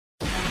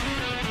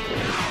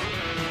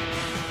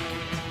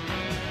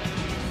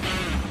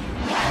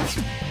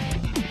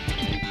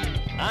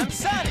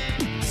Sonic!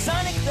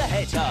 Sonic the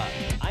Hedgehog.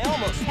 I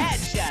almost had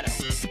Shadow,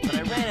 but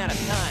I ran out of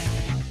time.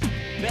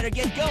 Better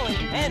get going,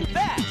 and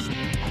fast!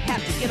 I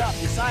have to get off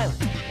this island,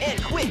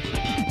 and quick!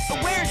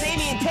 But where's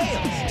Amy and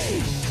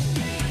Tails?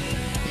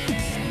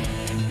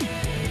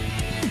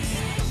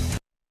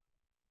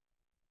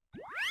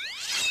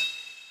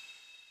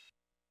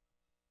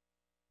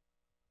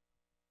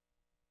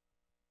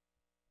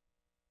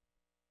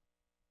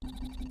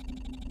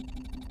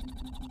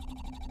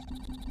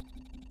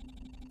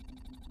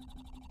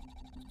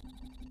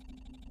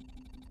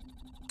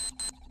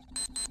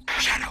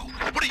 Shadow,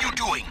 what are you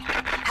doing?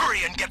 Hurry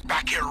and get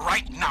back here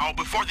right now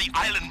before the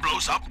island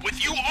blows up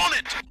with you on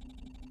it!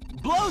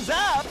 Blows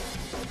up?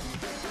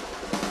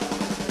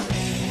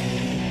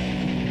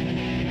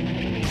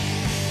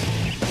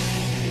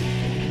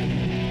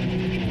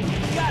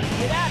 Gotta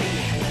get out of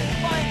here!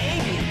 Find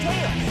Amy and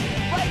Tails!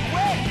 Right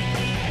way!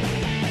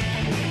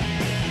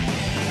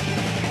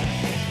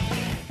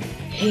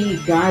 Hey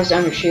guys,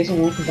 I'm Yoshayzzle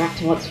and welcome back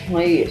to Let's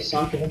Play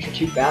Sonic Adventure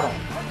 2 Battle.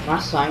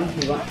 Last time,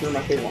 we went through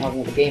my favorite level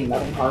of the game,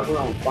 Metal Harbor,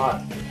 and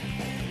fought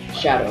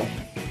Shadow.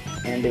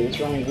 And it was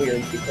really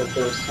weird because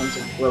there was tons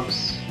of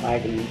gross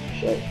lag and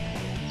shit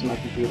to my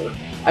computer.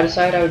 I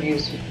decided I would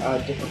use a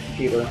different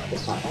computer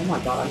this time. Oh my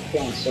god, I'm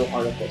failing so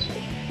hard at this with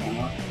the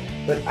camera.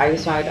 But I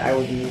decided I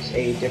would use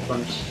a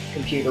different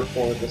computer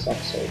for this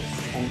episode.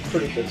 I'm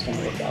pretty sure it's going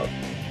to work out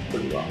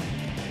pretty well.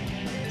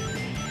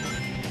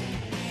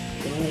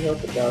 I really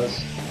hope it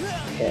does.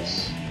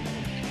 Piss.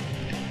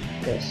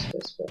 Piss,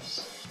 piss,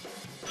 piss.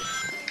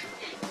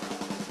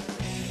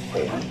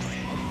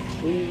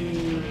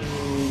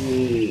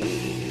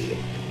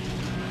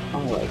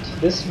 Alright,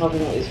 this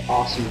level is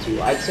awesome too.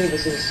 I'd say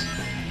this is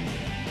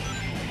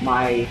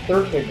my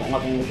third favorite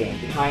level in the game,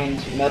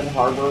 behind Metal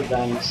Harbor,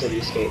 then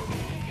Cityscape.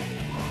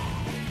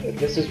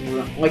 This is,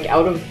 like,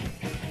 out of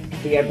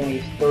the, I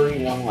believe,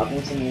 31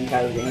 levels in the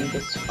entire game,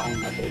 this is probably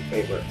my third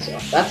favorite, so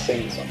that's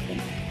saying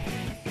something.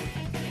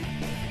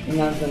 And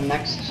then the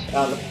next,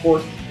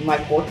 my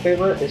fourth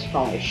favorite is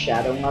probably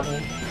Shadow level.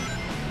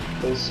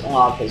 Because a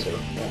lot of his are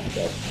really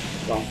good.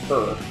 Well,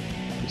 her.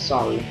 I'm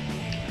sorry.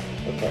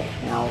 Okay,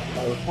 now if I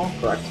recall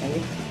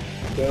correctly,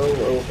 go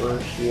over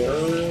here.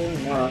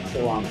 No, that's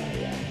the wrong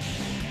area.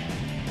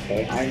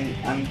 Okay,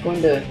 I'm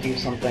going to do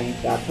something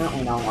that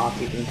apparently not a lot of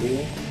people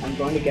do. I'm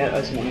going to get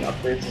as many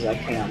upgrades as I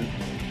can.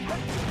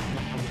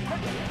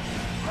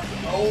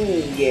 Oh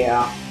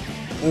yeah.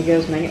 I'm going to get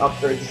as many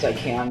upgrades as I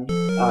can.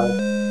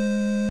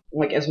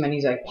 Like as many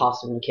as I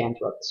possibly can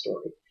throughout the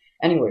story.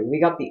 Anyway, we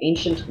got the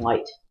Ancient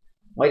Light.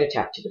 Light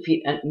attack to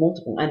defeat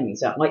multiple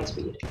enemies at light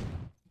speed.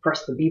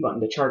 Press the B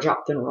button to charge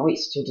up, then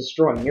release to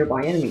destroy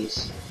nearby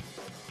enemies.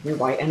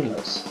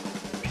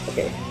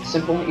 Okay,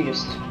 simple, you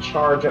just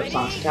charge up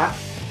Sonic's attack.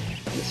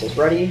 It says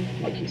ready,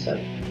 like you said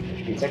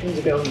a few seconds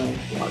ago, and then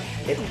like,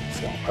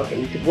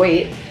 okay, you could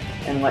wait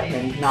and let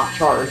him not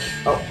charge.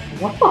 Oh,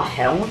 what the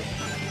hell?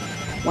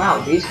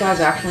 Wow, these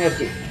guys actually have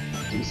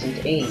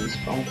decent aims,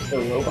 probably because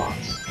they're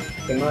robots.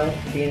 They might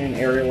be in an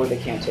area where they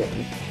can't hit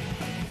me.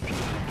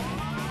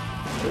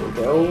 There we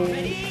go.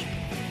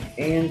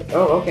 And,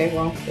 oh, okay,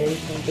 well, they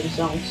went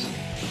themselves.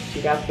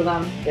 Too bad for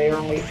them. They are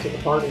late to the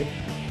party.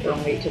 They're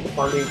late to the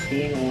party of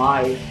being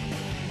alive.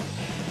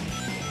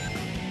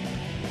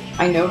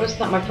 I noticed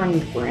that my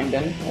friend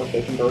Brandon, or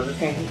Bacon Burger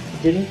King,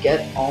 didn't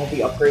get all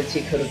the upgrades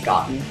he could have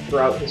gotten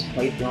throughout his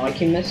playthrough. Like,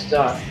 he missed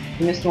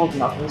all of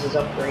Knuckles'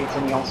 upgrades,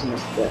 and he also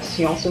missed this.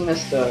 He also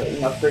missed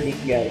an upgrade he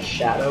could get as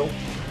Shadow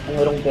a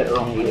little bit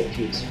early if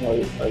you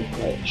exploit a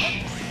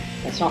glitch.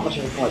 It's not much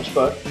of a glitch,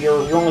 but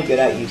you're really good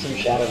at using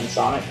Shadow and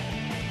Sonic.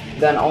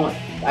 Then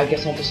I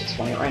guess I'll just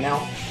explain it right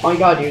now. All you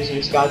gotta do is you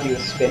just gotta do a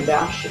spin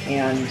dash,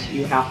 and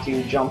you have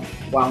to jump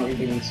while you're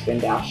doing spin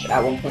dash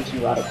at one point in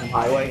the Radical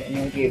Highway, and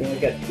you'll be able to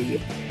get the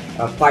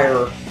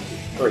fire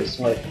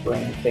bracelet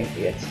ring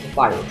thingy. It's the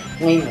fire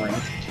flame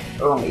ring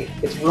early.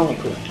 It's really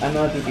cool. I'm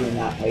gonna be doing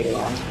that later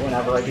on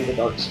whenever I do the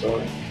dark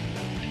story,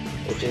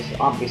 which is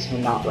obviously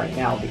not right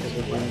now because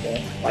we're doing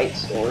the light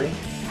story.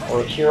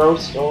 Or Hero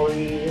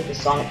Story, the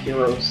Sonic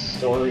Heroes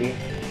story.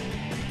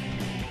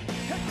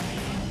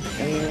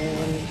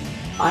 And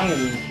I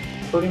am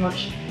pretty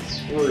much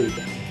screwed.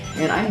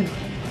 And I'm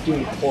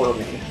doing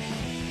poorly.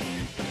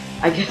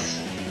 I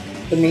guess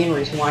the main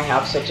reason why I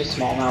have such a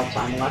small amount of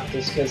time left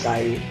is because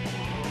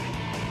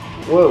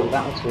whoa,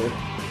 that looks weird.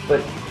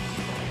 But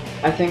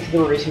I think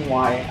the reason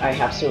why I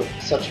have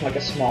such like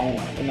a small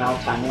amount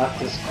of time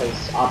left is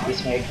because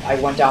obviously I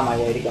went down my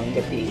way to go and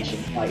get the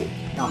Ancient Light.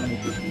 Not many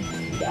people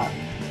can do that.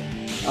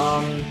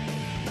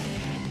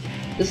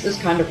 This is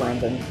kind of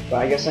random, but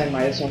I guess I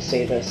might as well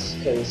say this,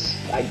 because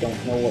I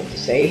don't know what to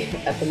say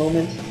at the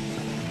moment.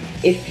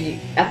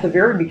 At the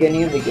very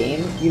beginning of the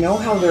game, you know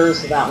how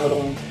there's that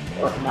little,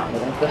 or not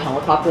little, the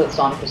helicopter that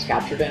Sonic was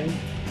captured in?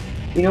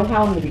 You know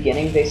how in the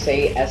beginning they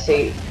say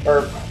S8,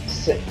 or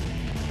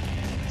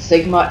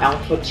Sigma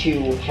Alpha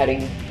 2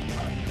 heading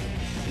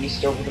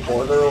east over the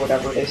border, or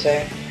whatever they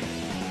say?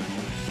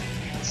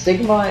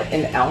 Sigma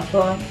and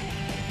Alpha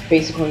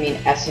basically mean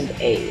S and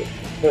A.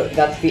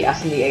 That's the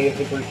S and the A of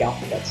the Greek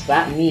alphabets.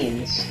 That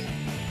means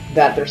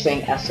that they're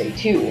saying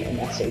SA2, and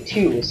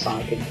SA2 is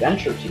Sonic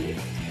Adventure 2.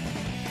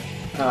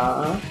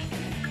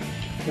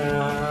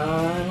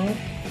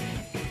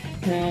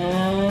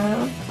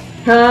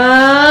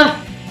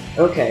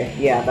 Okay,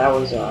 yeah, that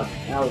was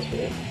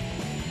weird.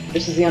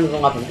 This is the end of the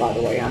level, by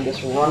the way. I'm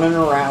just rolling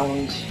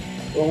around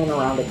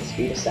at the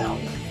speed of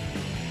sound.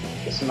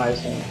 Get some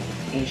nice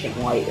ancient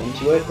light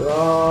into it.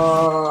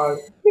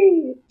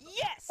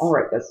 Yes!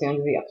 Alright, that's the end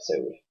of the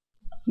episode.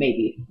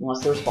 Maybe,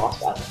 unless there's boss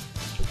battle.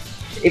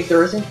 If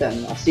there isn't,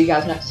 then I'll see you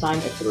guys next time.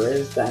 If there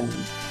is, then,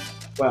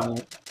 well,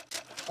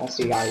 I'll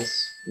see you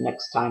guys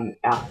next time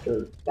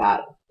after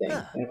that thing.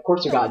 And of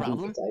course, I No gotta do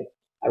problem. because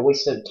I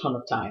wasted a ton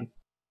of time.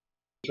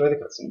 Enjoy the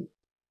cutscene.